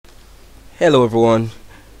Hello everyone,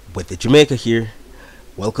 with the Jamaica here.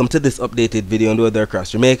 Welcome to this updated video on the weather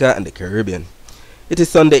across Jamaica and the Caribbean. It is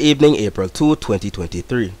Sunday evening, April 2,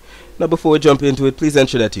 2023. Now before we jump into it, please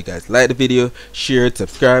ensure that you guys like the video, share it,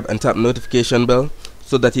 subscribe and tap the notification bell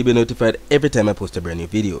so that you'll be notified every time I post a brand new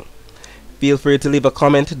video. Feel free to leave a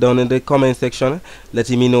comment down in the comment section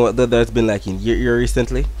letting me know what the weather has been like in your area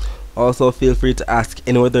recently. Also feel free to ask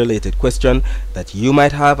any weather related question that you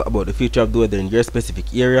might have about the future of the weather in your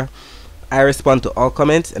specific area. I respond to all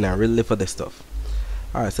comments and I really live for this stuff.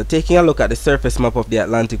 Alright, so taking a look at the surface map of the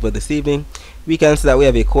Atlantic for this evening, we can see that we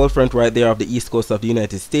have a cold front right there off the east coast of the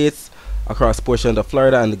United States, across portions of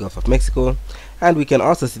Florida and the Gulf of Mexico, and we can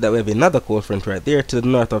also see that we have another cold front right there to the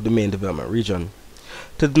north of the main development region.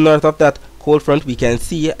 To the north of that cold front, we can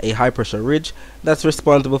see a high pressure ridge that's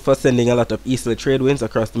responsible for sending a lot of easterly trade winds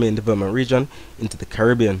across the main development region into the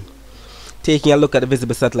Caribbean. Taking a look at the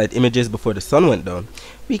visible satellite images before the sun went down,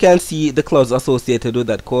 we can see the clouds associated with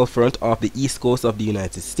that cold front off the east coast of the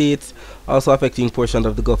United States, also affecting portions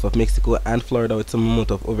of the Gulf of Mexico and Florida with some amount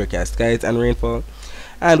of overcast skies and rainfall.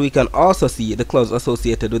 And we can also see the clouds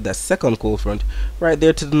associated with that second cold front right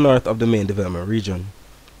there to the north of the main development region.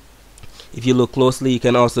 If you look closely, you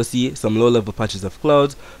can also see some low-level patches of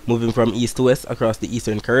clouds moving from east to west across the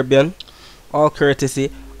eastern Caribbean, all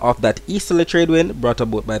courtesy of that easterly trade wind brought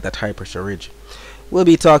about by that high pressure ridge. We'll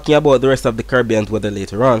be talking about the rest of the Caribbean's weather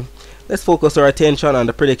later on. Let's focus our attention on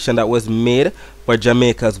the prediction that was made for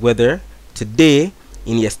Jamaica's weather today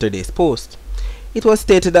in yesterday's post. It was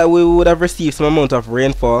stated that we would have received some amount of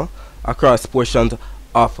rainfall across portions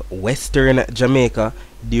of western Jamaica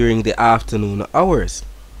during the afternoon hours.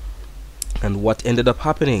 And what ended up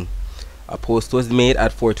happening? A post was made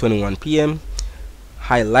at 4:21 p.m.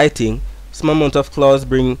 highlighting some amount of clouds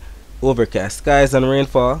bring overcast skies and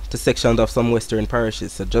rainfall to sections of some western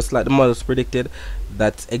parishes. So just like the models predicted,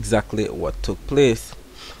 that's exactly what took place.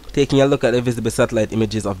 Taking a look at the visible satellite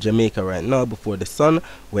images of Jamaica right now before the sun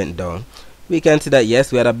went down, we can see that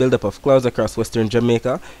yes, we had a buildup of clouds across western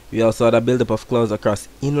Jamaica. We also had a buildup of clouds across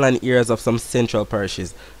inland areas of some central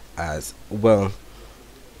parishes as well.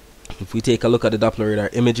 If we take a look at the Doppler radar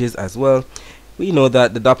images as well, we know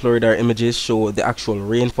that the Doppler radar images show the actual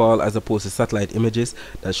rainfall as opposed to satellite images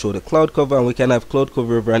that show the cloud cover, and we can have cloud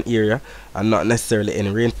cover over an area and not necessarily any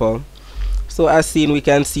rainfall. So as seen, we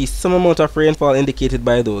can see some amount of rainfall indicated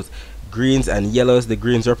by those greens and yellows. The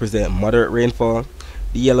greens represent moderate rainfall,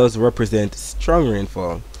 the yellows represent strong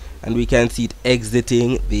rainfall, and we can see it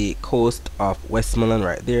exiting the coast of Westmoreland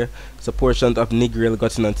right there. So portions of Negril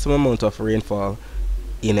gotten on some amount of rainfall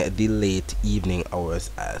in the late evening hours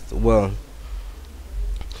as well.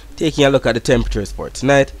 Taking a look at the temperatures for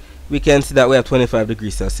tonight, we can see that we have 25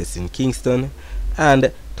 degrees Celsius in Kingston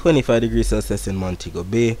and 25 degrees Celsius in Montego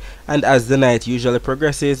Bay, and as the night usually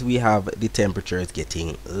progresses, we have the temperatures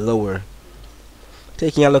getting lower.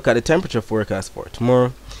 Taking a look at the temperature forecast for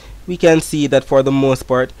tomorrow, we can see that for the most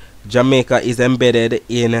part, Jamaica is embedded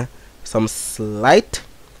in some slight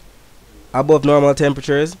above normal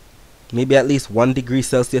temperatures, maybe at least 1 degree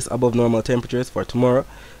Celsius above normal temperatures for tomorrow.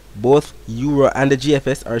 Both Euro and the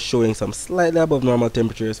GFS are showing some slightly above normal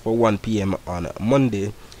temperatures for 1 p.m. on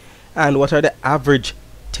Monday. And what are the average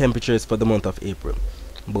temperatures for the month of April?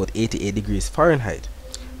 About 88 degrees Fahrenheit.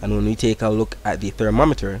 And when we take a look at the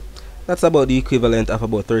thermometer, that's about the equivalent of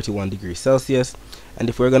about 31 degrees Celsius. And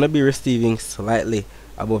if we're going to be receiving slightly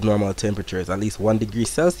above normal temperatures, at least 1 degree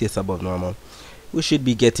Celsius above normal, we should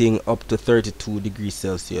be getting up to 32 degrees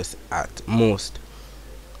Celsius at most.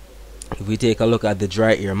 If we take a look at the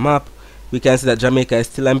dry air map, we can see that Jamaica is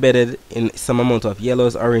still embedded in some amount of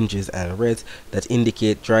yellows, oranges and reds that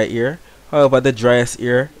indicate dry air. However, the driest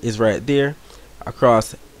air is right there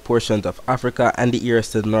across portions of Africa and the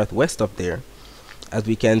areas to the northwest of there, as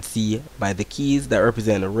we can see by the keys that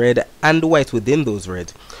represent red and white within those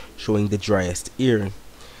reds, showing the driest air.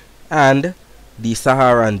 And the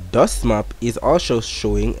Saharan dust map is also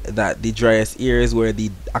showing that the driest air is where the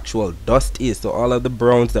actual dust is. So all of the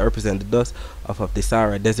browns that represent the dust of the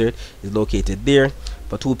Sahara Desert is located there.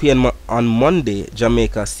 For 2 p.m. on Monday,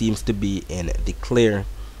 Jamaica seems to be in the clear.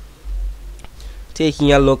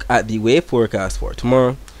 Taking a look at the wave forecast for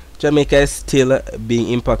tomorrow, Jamaica is still being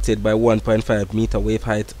impacted by 1.5 meter wave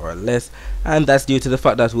height or less, and that's due to the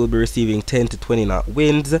fact that we'll be receiving 10 to 20 knot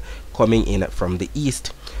winds coming in from the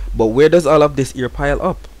east. But where does all of this air pile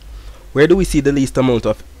up? Where do we see the least amount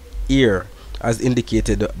of air as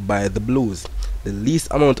indicated by the blues? The least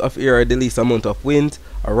amount of air or the least amount of wind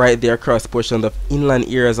are right there across portions of inland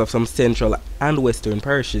areas of some central and western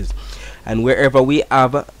parishes. And wherever we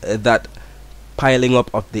have that piling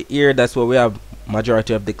up of the air, that's where we have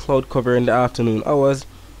majority of the cloud cover in the afternoon hours.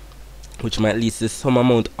 which might lead to some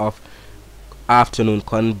amount of afternoon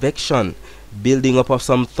convection, building up of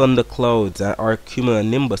some thunder clouds or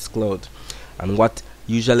cumulonimbus cloud. And what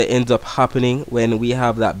usually ends up happening when we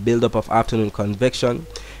have that buildup of afternoon convection,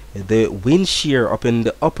 the wind shear up in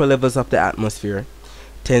the upper levels of the atmosphere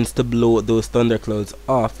tends to blow those thunderclouds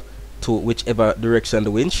off to whichever direction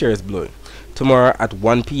the wind shear is blowing. Tomorrow at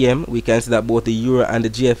 1 p.m. we can see that both the Euro and the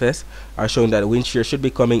GFS are showing that the wind shear should be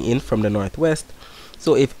coming in from the northwest.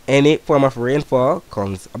 So if any form of rainfall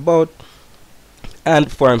comes about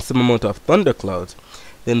and forms some amount of thunderclouds,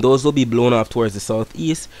 then those will be blown off towards the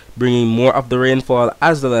southeast, bringing more of the rainfall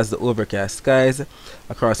as well as the overcast skies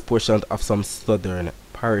across portions of some southern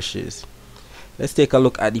parishes. Let's take a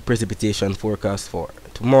look at the precipitation forecast for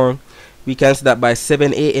tomorrow. We can see that by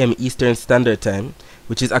 7 a.m. Eastern Standard Time,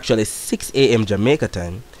 which is actually 6 a.m. Jamaica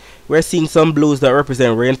time, we're seeing some blues that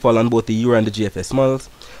represent rainfall on both the Euro and the GFS models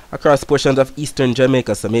across portions of eastern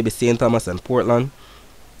Jamaica, so maybe St. Thomas and Portland.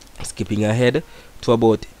 Skipping ahead to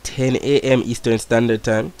about 10 a.m. Eastern Standard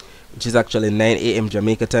Time, which is actually 9 a.m.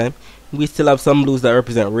 Jamaica time, we still have some blues that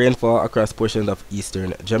represent rainfall across portions of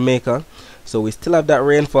eastern Jamaica. So we still have that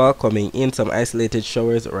rainfall coming in, some isolated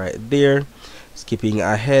showers right there. Skipping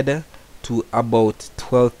ahead to about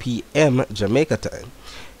 12 p.m. Jamaica time,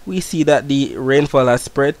 we see that the rainfall has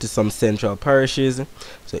spread to some central parishes.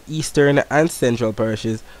 So eastern and central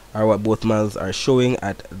parishes are what both models are showing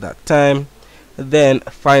at that time. Then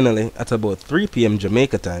finally at about 3 p.m.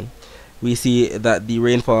 Jamaica time, we see that the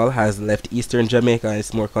rainfall has left eastern Jamaica and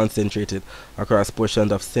it's more concentrated across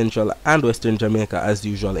portions of central and western Jamaica as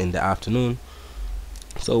usual in the afternoon.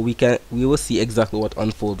 So we will see exactly what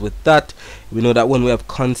unfolds with that. We know that when we have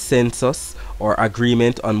consensus or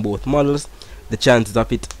agreement on both models, the chances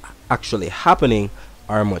of it actually happening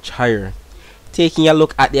are much higher. Taking a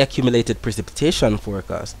look at the accumulated precipitation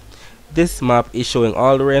forecast, this map is showing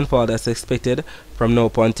all the rainfall that's expected from now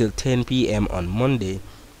up until 10 p.m. on Monday.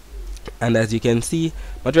 And as you can see,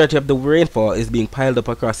 majority of the rainfall is being piled up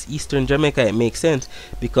across eastern Jamaica. It makes sense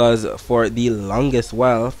because for the longest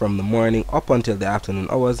while from the morning up until the afternoon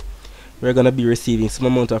hours, we're going to be receiving some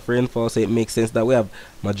amount of rainfall, so it makes sense that we have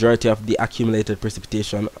majority of the accumulated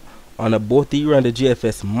precipitation on both the Euro and the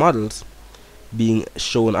GFS models being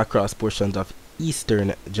shown across portions of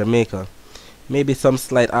eastern Jamaica. Maybe some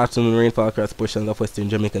slight afternoon rainfall across portions of western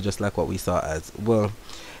Jamaica, just like what we saw as well.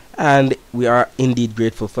 And we are indeed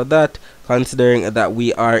grateful for that, considering that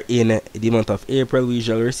we are in the month of April. We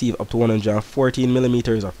usually receive up to 114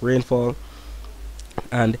 millimeters of rainfall,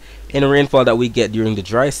 and any rainfall that we get during the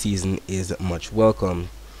dry season is much welcome.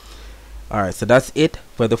 Alright, so that's it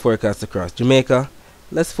for the forecast across Jamaica.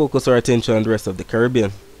 Let's focus our attention on the rest of the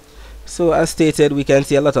Caribbean. So as stated, we can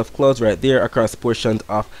see a lot of clouds right there across portions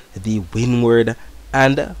of the windward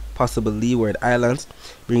and possible leeward islands,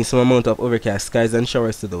 bringing some amount of overcast skies and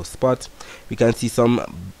showers to those spots. We can see some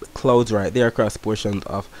clouds right there across portions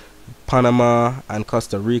of Panama and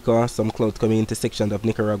Costa Rica, some clouds coming into sections of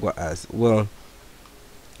Nicaragua as well.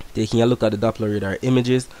 Taking a look at the Doppler radar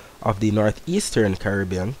images of the northeastern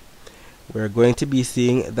Caribbean, we're going to be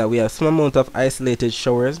seeing that we have some amount of isolated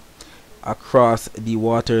showers across the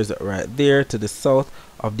waters right there to the south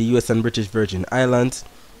of the US and British Virgin Islands.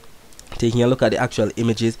 Taking a look at the actual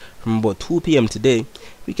images from about 2 p.m. today,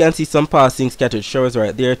 we can see some passing scattered showers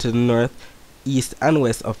right there to the north, east and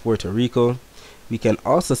west of Puerto Rico. We can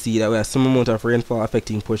also see that we have some amount of rainfall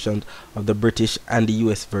affecting portions of the British and the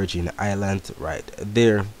US Virgin Islands right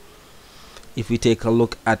there. If we take a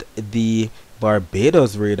look at the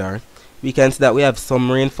Barbados radar, we can see that we have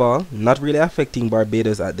some rainfall, not really affecting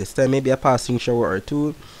Barbados at this time, maybe a passing shower or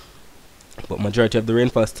two, but majority of the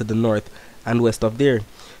rainfall is to the north and west of there.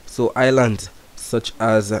 So islands such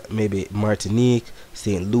as maybe Martinique,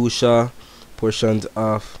 St. Lucia, portions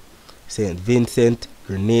of St. Vincent,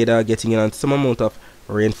 Grenada getting in on some amount of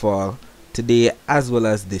rainfall today as well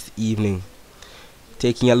as this evening.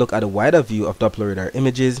 Taking a look at a wider view of Doppler radar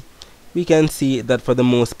images, we can see that for the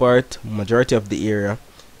most part, majority of the area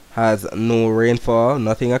has no rainfall,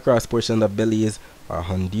 nothing across portions of Belize or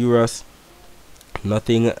Honduras,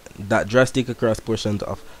 nothing that drastic across portions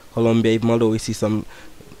of Colombia, even although we see some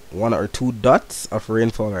 1 or 2 dots of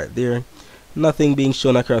rainfall right there. Nothing being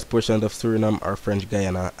shown across portions of Suriname or French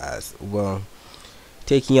Guiana as well.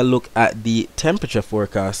 Taking a look at the temperature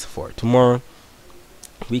forecast for tomorrow,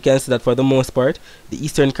 we can see that for the most part, the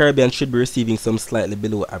Eastern Caribbean should be receiving some slightly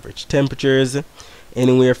below average temperatures,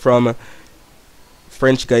 anywhere from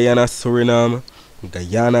French Guiana, Suriname,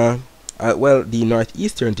 Guyana, the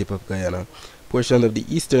northeastern tip of Guyana, portions of the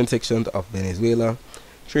eastern section of Venezuela,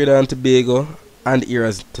 Trinidad and Tobago, and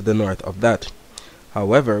areas to the north of that.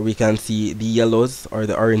 However, we can see the yellows or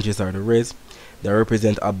the oranges or the reds that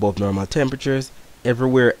represent above normal temperatures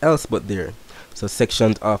everywhere else but there. So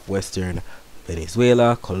sections of western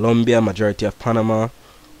Venezuela, Colombia, majority of Panama,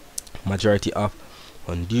 majority of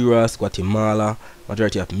Honduras, Guatemala,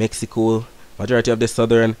 majority of Mexico, majority of the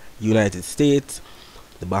southern United States,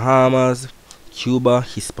 the Bahamas, Cuba,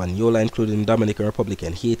 Hispaniola, including Dominican Republic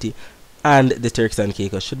and Haiti, and the Turks and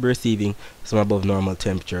Caicos should be receiving some above normal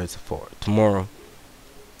temperatures for tomorrow.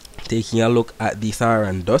 Taking a look at the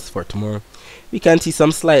Saharan dust for tomorrow, we can see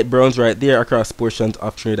some slight browns right there across portions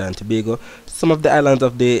of Trinidad and Tobago, some of the islands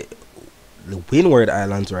of the Windward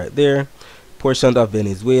Islands right there, portions of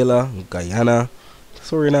Venezuela, Guyana,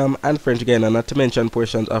 Suriname, and French Guiana, not to mention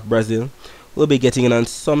portions of Brazil. We'll be getting in on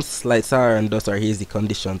some slight Saharan dust or hazy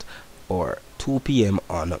conditions for 2 p.m.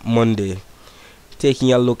 on Monday.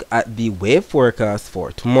 Taking a look at the wave forecast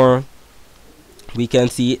for tomorrow, we can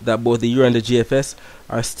see that both the Euro and the GFS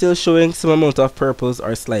are still showing some amount of purples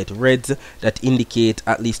or slight reds that indicate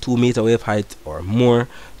at least 2 meter wave height or more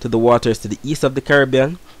to the waters to the east of the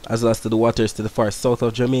Caribbean, as well as to the waters to the far south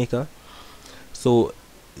of Jamaica. So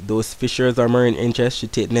those fishers or marine interests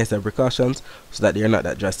should take necessary precautions so that they are not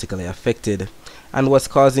that drastically affected. And what's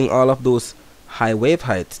causing all of those high wave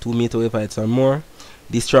heights, 2 meter wave heights or more,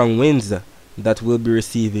 the strong winds that we'll be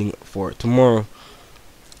receiving for tomorrow.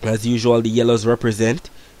 As usual, the yellows represent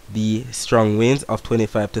the strong winds of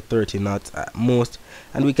 25 to 30 knots at most,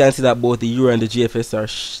 and we can see that both the Euro and the GFS are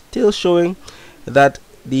still showing that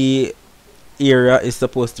the area is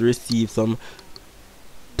supposed to receive some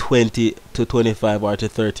 20 to 25 or to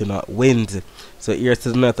 30 knot winds. So areas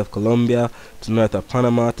to the north of Colombia, to the north of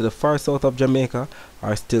Panama, to the far south of Jamaica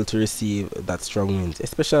are still to receive that strong winds,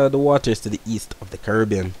 especially the waters to the east of the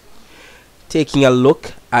Caribbean. Taking a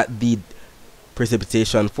look at the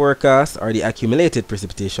precipitation forecast or the accumulated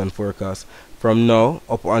precipitation forecast from now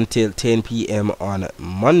up until 10 p.m. on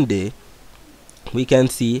Monday, we can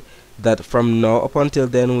see that from now up until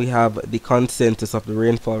then we have the consensus of the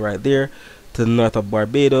rainfall right there to the north of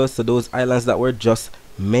Barbados, so those islands that were just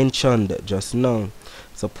mentioned just now.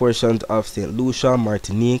 So portions of St. Lucia,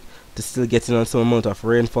 Martinique to still getting on some amount of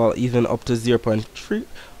rainfall, even up to 0.3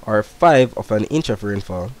 or 5 of an inch of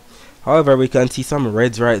rainfall. However, we can see some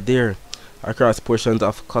reds right there across portions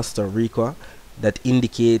of Costa Rica that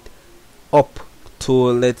indicate up to,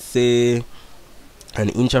 let's say, an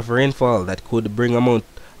inch of rainfall that could bring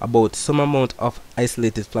about some amount of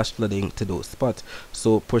isolated flash flooding to those spots.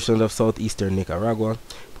 So portions of southeastern Nicaragua,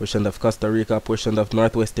 portions of Costa Rica, portions of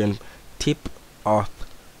northwestern tip of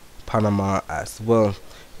Panama as well.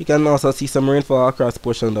 You can also see some rainfall across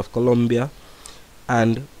portions of Colombia,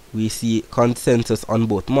 and we see consensus on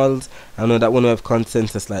both models. I know that when we have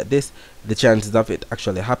consensus like this, the chances of it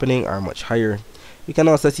actually happening are much higher. You can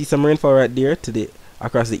also see some rainfall right there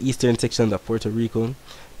across the eastern sections of Puerto Rico,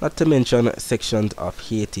 not to mention sections of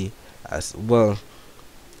Haiti as well.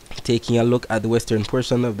 Taking a look at the western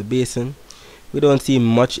portion of the basin, we don't see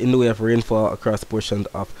much in the way of rainfall across portions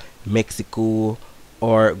of Mexico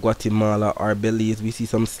or Guatemala or Belize. We see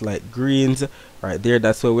some slight greens right there.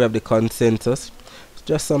 That's where we have the consensus.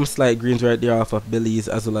 Just some slight greens right there off of Belize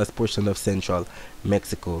as well as portions of central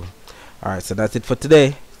Mexico. Alright, so that's it for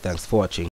today. Thanks for watching.